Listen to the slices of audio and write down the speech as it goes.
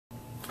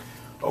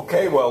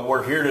Okay, well,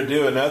 we're here to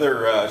do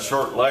another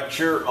short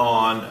lecture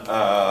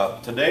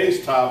on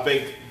today's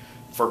topic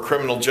for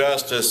criminal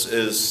justice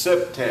is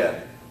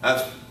CPTED.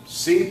 That's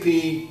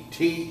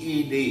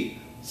C-P-T-E-D,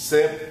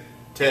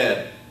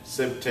 CPTED,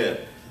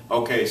 CPTED.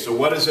 Okay, so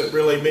what does it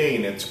really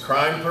mean? It's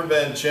crime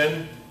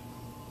prevention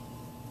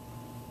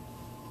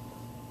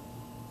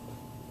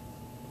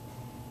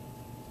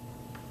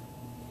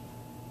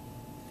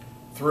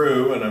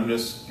through, and I'm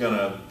just going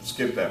to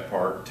skip that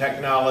part,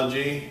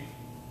 technology,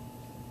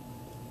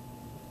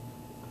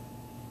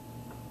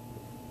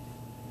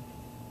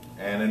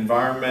 and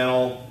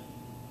environmental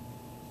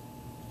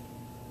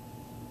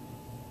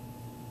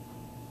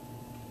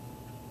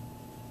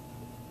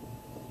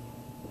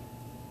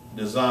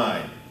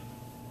design.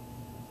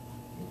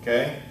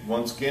 Okay,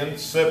 once again,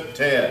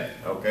 CPTED.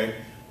 Okay,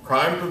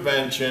 crime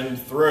prevention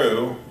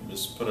through,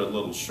 just put a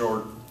little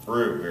short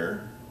through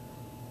here,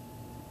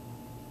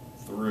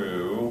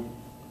 through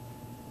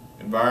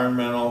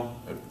environmental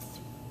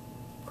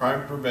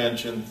crime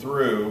prevention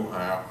through,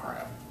 oh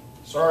crap,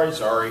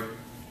 sorry.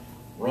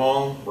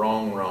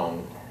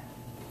 Wrong.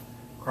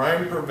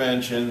 Crime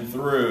prevention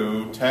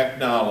through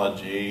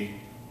technology,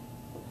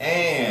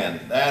 and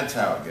that's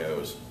how it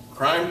goes.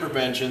 Crime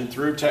prevention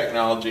through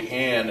technology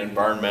and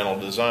environmental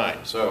design.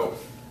 So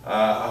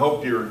I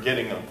hope you're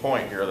getting a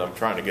point here that I'm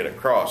trying to get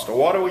across. So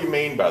what do we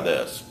mean by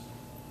this?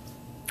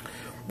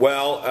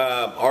 Well,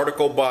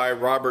 article by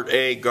Robert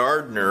A.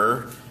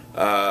 Gardner,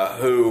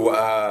 who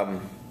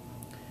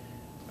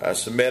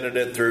submitted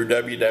it through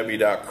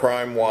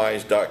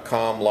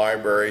www.crimewise.com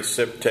library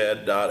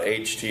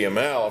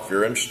cpted.html if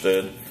you're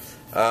interested,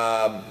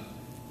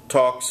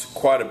 talks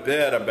quite a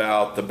bit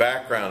about the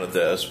background of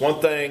this. One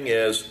thing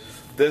is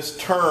this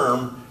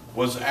term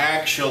was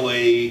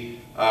actually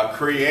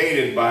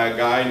created by a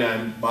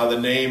guy by the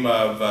name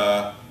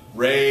of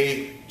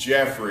Ray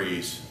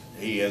Jeffries.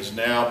 He has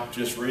now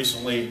just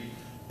recently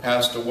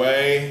passed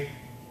away. I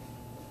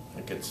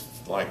think it's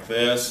like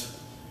this.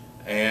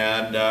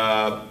 And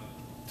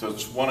so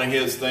it's one of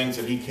his things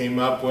that he came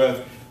up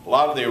with. A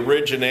lot of the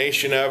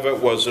origination of it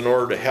was in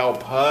order to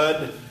help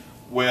HUD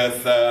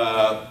with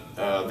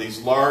these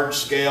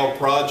large-scale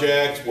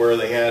projects where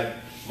they had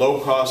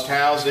low-cost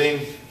housing.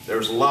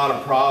 There's a lot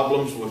of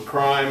problems with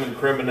crime and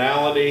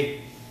criminality.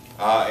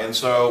 And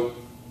so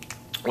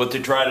what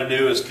they try to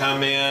do is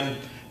come in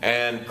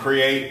and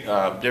create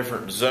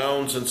different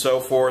zones and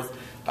so forth.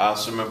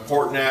 Some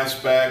important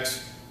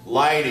aspects.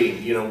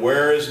 Lighting,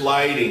 where is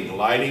lighting?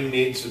 Lighting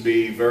needs to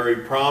be very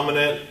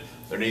prominent.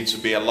 There needs to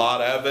be a lot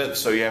of it,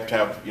 so you have to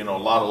have, a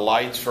lot of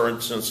lights, for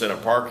instance, in a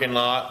parking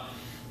lot.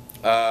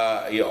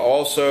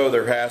 Also,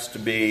 there has to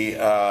be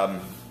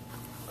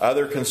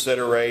other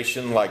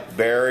consideration like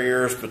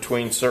barriers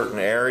between certain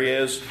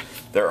areas.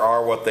 There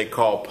are what they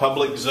call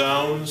public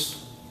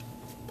zones.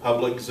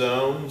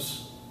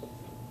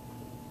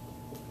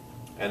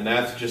 And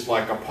that's just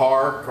like a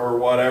park or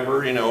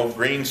whatever,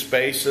 green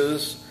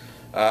spaces.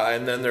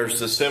 And then there's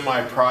the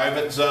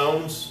semi-private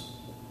zones.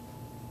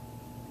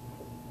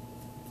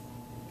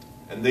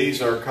 And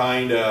these are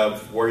kind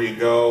of where you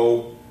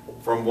go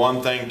from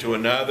one thing to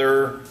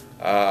another.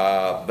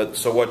 But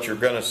so what you're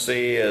going to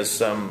see is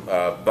some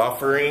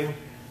buffering.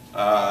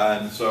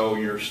 And so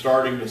you're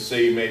starting to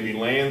see maybe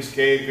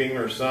landscaping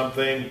or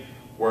something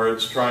where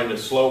it's trying to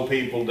slow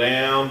people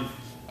down.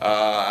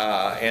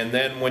 And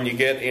then when you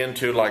get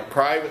into like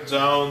private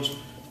zones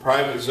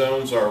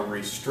are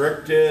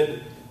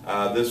restricted.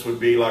 This would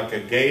be like a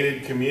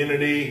gated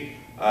community.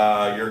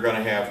 You're going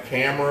to have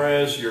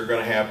cameras. You're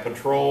going to have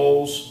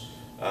patrols.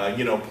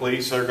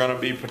 Police are going to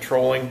be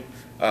patrolling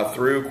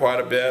through quite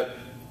a bit.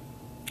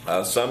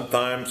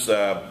 Sometimes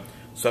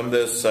some of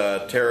this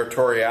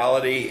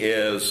territoriality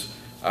is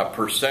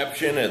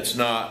perception. It's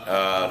not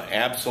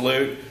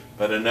absolute,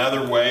 but in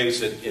other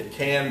ways it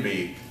can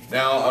be.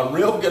 Now, a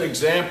real good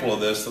example of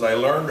this that I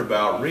learned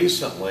about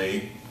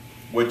recently,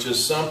 which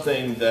is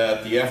something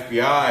that the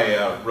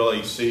FBI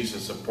really sees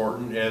as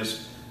important,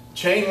 is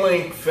chain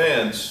link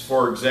fence,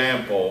 for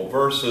example,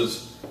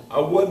 versus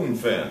a wooden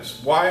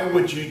fence. Why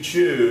would you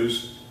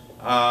choose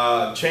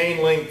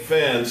chain link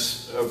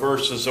fence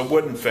versus a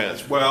wooden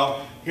fence?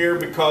 Well, here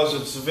because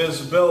it's the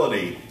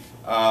visibility.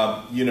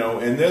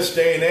 In this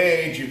day and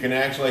age, you can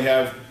actually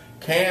have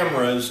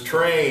cameras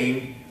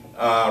trained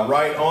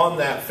right on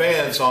that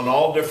fence on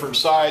all different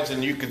sides,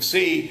 and you can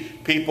see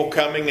people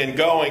coming and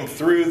going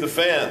through the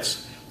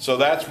fence. So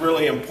that's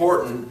really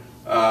important,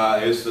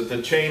 is that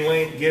the chain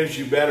link gives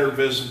you better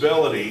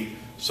visibility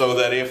so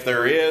that if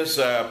there is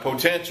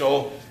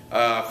potential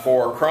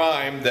for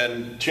crime,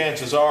 then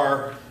chances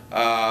are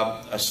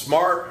a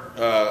smart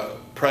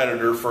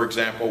predator, for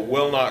example,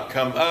 will not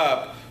come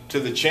up to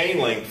the chain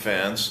link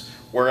fence,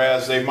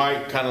 whereas they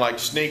might kind of like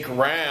sneak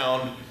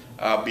around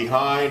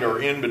behind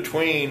or in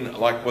between,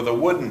 like with a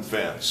wooden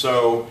fence.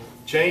 So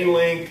chain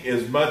link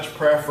is much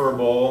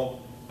preferable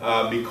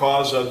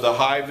because of the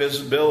high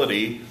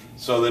visibility,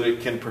 so that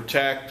it can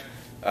protect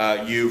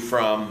you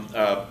from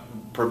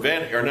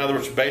prevent, or in other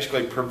words,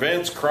 basically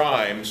prevents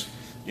crimes,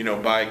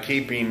 by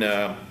keeping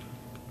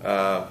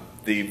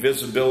the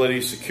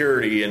visibility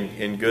security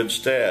in good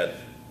stead.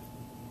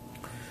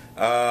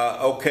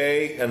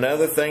 Okay,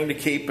 another thing to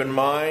keep in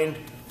mind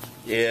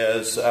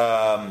is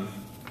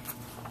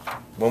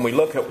when we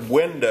look at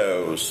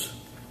windows,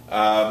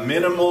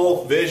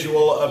 minimal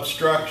visual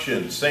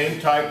obstruction,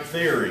 same type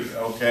theory,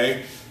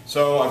 okay?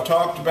 So I've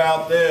talked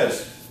about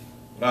this.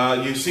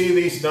 You see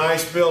these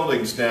nice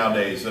buildings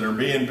nowadays that are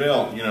being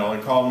built, you know,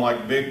 they call them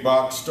like big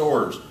box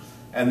stores,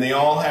 and they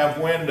all have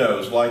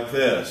windows like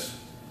this.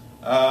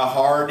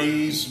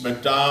 Hardee's,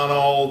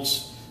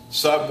 McDonald's,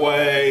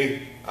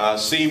 Subway,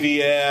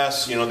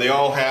 CVS, you know, they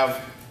all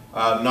have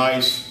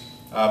nice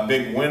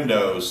big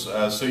windows.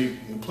 So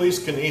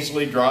police can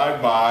easily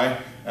drive by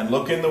and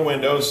look in the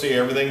window and see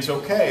everything's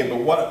okay. But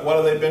what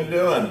have they been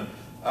doing?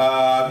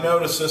 I've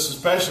noticed this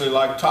especially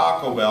like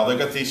Taco Bell. They've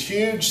got these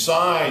huge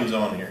signs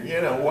on here.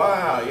 You know,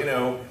 wow, you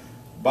know,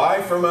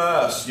 buy from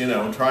us, you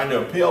know, trying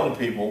to appeal to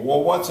people.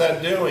 Well, what's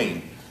that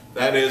doing?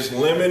 That is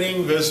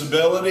limiting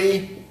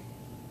visibility,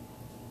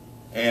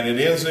 and it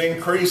is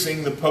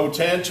increasing the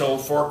potential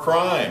for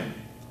crime.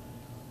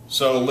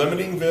 So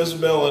limiting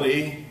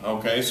visibility,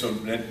 okay, so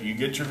you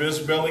get your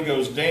visibility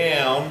goes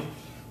down,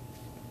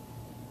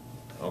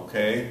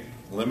 okay,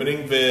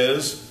 limiting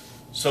viz,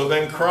 so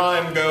then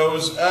crime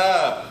goes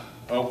up,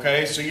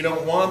 okay, so you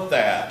don't want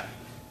that,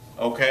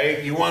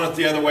 okay, you want it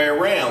the other way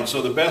around.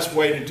 So the best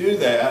way to do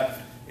that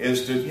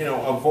is to, you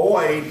know,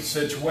 avoid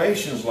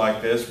situations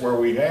like this where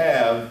we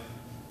have,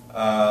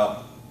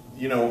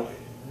 you know,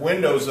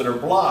 windows that are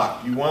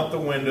blocked. You want the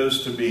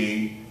windows to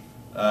be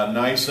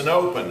nice and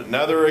open.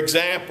 Another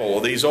example,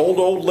 these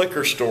old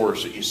liquor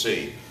stores that you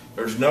see.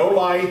 There's no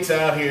lights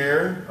out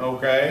here,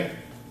 okay?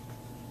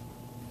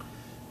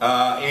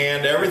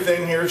 And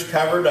everything here is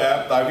covered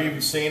up. I've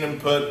even seen them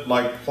put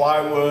like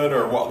plywood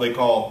or what they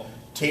call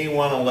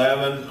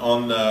T111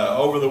 on the,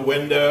 over the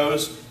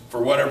windows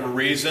for whatever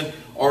reason.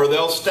 Or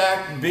they'll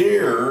stack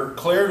beer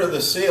clear to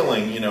the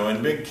ceiling, you know,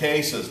 in big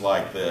cases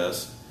like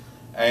this.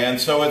 And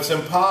so it's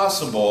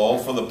impossible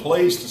for the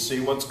police to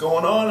see what's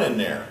going on in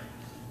there.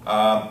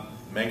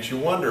 Makes you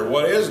wonder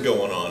what is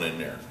going on in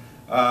there.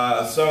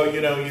 So,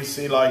 you know, you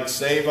see like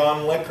Save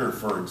on Liquor,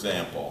 for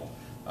example.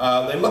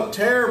 They look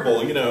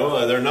terrible, you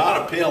know, they're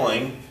not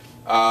appealing,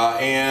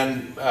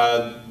 and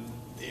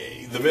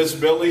the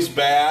visibility's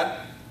bad,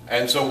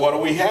 and so what do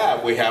we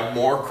have? We have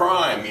more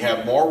crime. You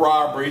have more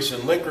robberies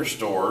in liquor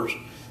stores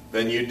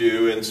than you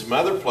do in some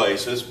other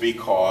places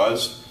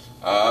because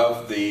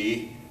of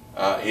the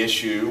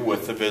issue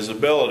with the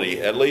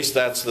visibility. At least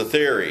that's the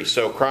theory.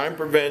 So crime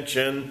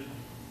prevention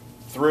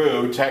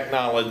through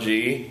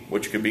technology,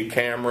 which could be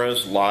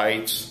cameras,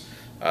 lights,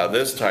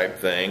 this type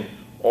thing,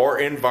 or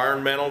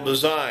environmental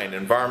design.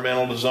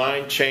 Environmental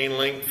design, chain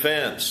link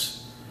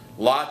fence,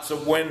 lots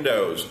of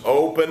windows,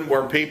 open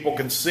where people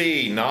can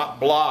see,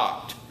 not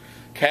blocked.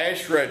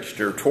 Cash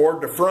register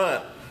toward the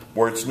front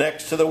where it's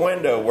next to the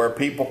window where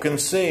people can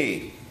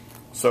see.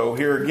 So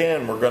here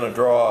again, we're going to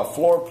draw a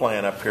floor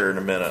plan up here in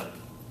a minute.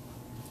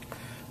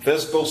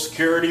 Physical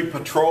security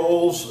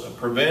patrols,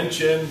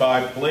 prevention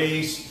by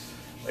police.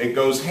 It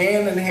goes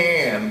hand in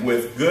hand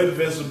with good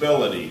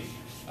visibility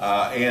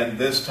and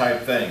this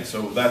type thing.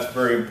 So that's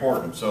very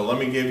important. So let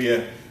me give you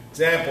an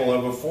example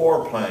of a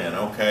floor plan,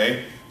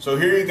 okay? So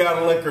here you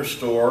got a liquor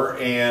store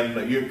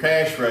and your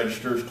cash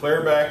register is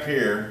clear back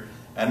here,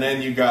 and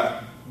then you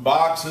got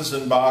boxes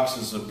and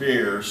boxes of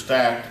beer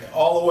stacked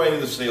all the way to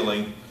the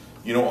ceiling,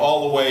 you know,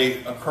 all the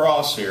way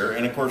across here,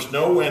 and of course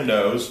no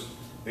windows.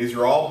 These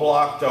are all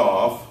blocked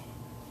off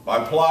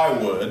by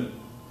plywood.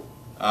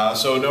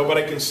 So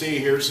nobody can see.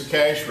 Here's the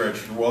cash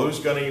register. Well, who's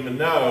going to even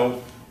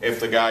know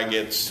if the guy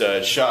gets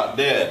shot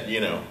dead,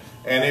 you know?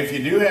 And if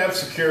you do have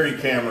security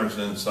cameras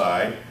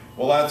inside,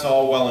 well, that's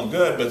all well and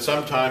good, but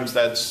sometimes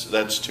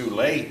that's too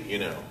late, you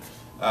know.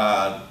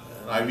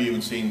 I've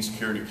even seen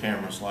security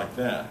cameras like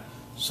that.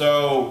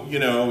 So, you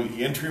know,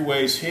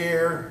 entryways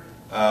here,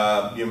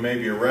 you know,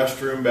 maybe a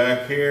restroom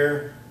back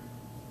here.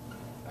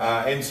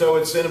 And so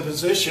it's in a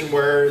position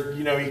where,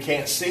 you know, you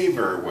can't see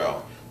very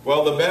well.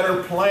 Well, the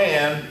better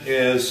plan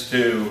is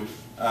to,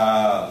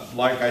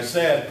 like I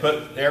said,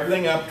 put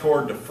everything up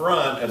toward the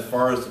front as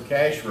far as the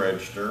cash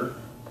register.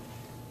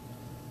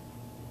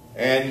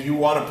 And you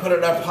want to put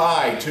it up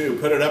high too,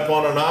 put it up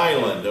on an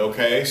island,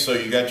 okay? So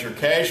you got your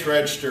cash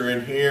register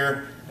in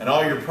here, and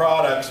all your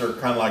products are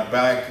kind of like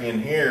back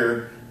in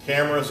here,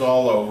 cameras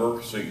all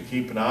over so you can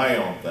keep an eye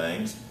on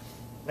things.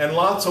 And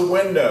lots of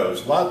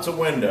windows, lots of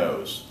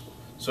windows.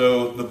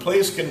 So the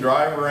police can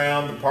drive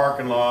around the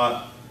parking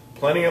lot.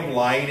 Plenty of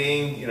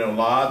lighting, you know,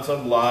 lots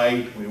of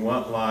light. We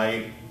want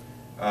light,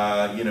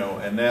 you know,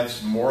 and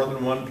that's more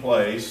than one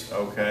place,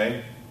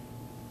 okay?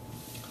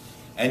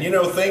 And, you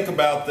know, think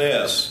about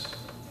this.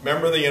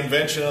 Remember the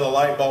invention of the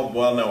light bulb?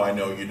 Well, no, I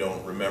know you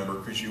don't remember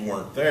because you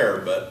weren't there,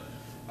 but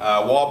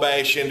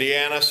Wabash,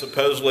 Indiana,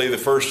 supposedly the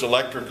first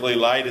electrically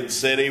lighted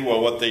city. Well,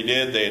 what they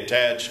did, they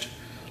attached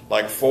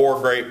like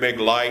 4 great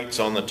big lights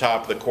on the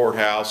top of the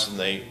courthouse, and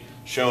they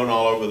shone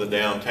all over the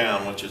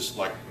downtown, which is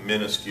like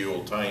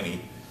minuscule,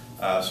 tiny.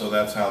 So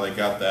that's how they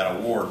got that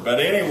award. But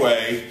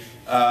anyway,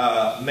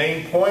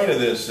 main point of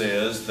this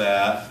is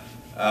that,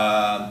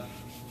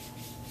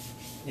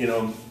 you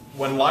know,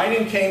 when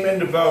lighting came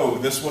into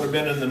vogue, this would have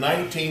been in the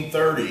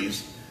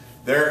 1930s,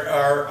 there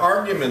are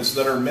arguments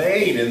that are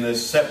made in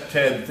this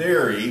CPTED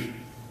theory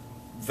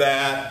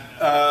that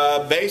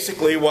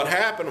basically what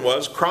happened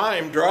was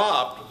crime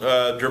dropped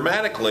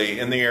dramatically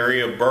in the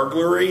area of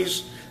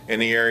burglaries, in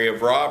the area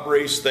of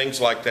robberies,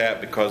 things like that,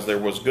 because there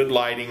was good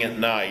lighting at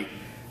night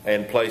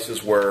in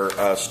places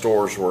where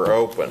stores were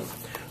open.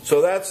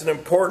 So that's an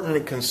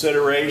important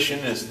consideration,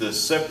 is the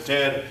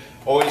CPTED.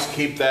 Always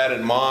keep that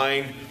in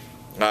mind.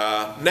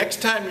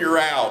 Next time you're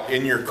out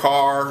in your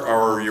car,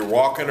 or you're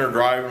walking or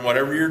driving,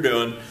 whatever you're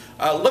doing,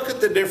 look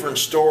at the different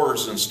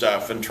stores and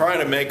stuff and try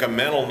to make a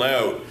mental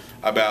note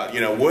about,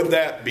 you know, would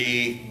that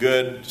be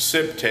good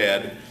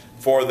CPTED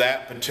for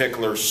that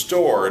particular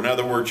store? In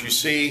other words, you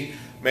see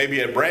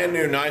maybe a brand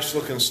new nice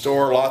looking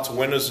store, lots of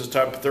windows and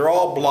stuff, but they're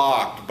all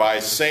blocked by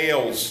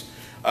sales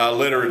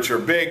literature,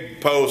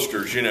 big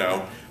posters, you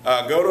know.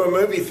 Go to a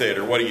movie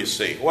theater, what do you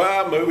see?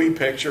 Well, movie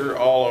picture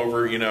all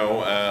over, you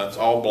know, it's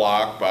all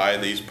blocked by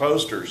these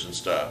posters and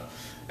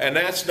stuff. And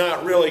that's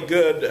not really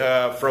good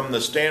from the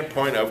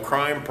standpoint of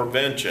crime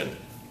prevention.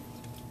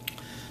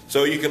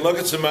 So you can look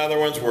at some other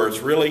ones where it's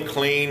really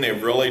clean,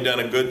 they've really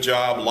done a good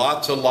job,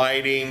 lots of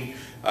lighting,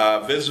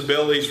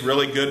 visibility is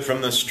really good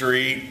from the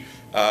street,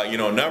 you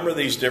know, a number of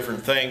these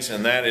different things,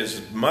 and that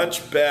is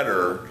much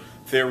better,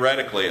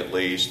 theoretically at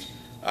least,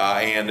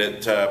 and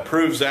it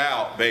proves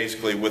out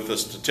basically with the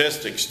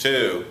statistics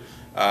too,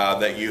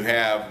 that you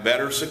have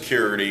better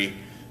security.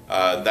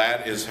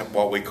 That is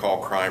what we call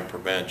crime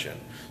prevention.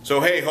 So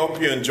hey, hope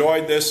you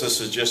enjoyed this.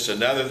 This is just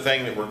another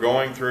thing that we're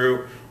going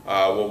through.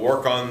 We'll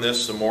work on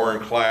this some more in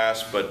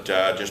class, but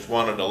just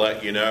wanted to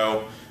let you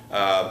know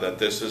that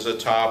this is a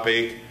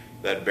topic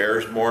that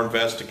bears more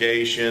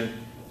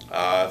investigation,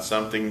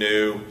 something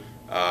new,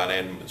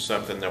 and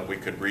something that we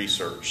could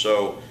research.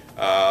 So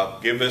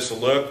give this a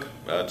look.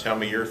 Tell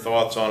me your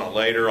thoughts on it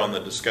later on the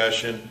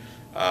discussion,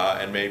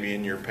 and maybe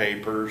in your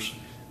papers,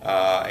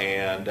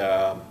 and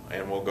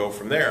we'll go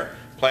from there.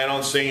 Plan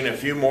on seeing a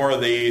few more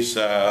of these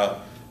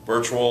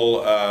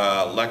virtual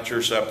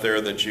lectures up there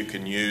that you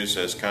can use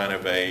as kind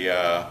of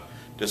a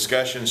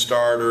discussion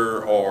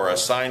starter or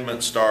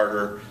assignment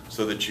starter,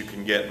 so that you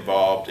can get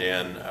involved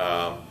in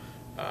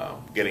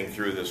getting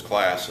through this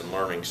class and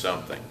learning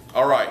something.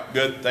 All right,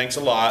 good. Thanks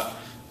a lot.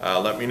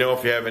 Let me know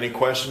if you have any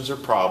questions or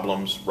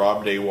problems.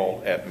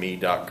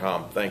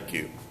 RobDawalt@me.com. Thank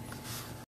you.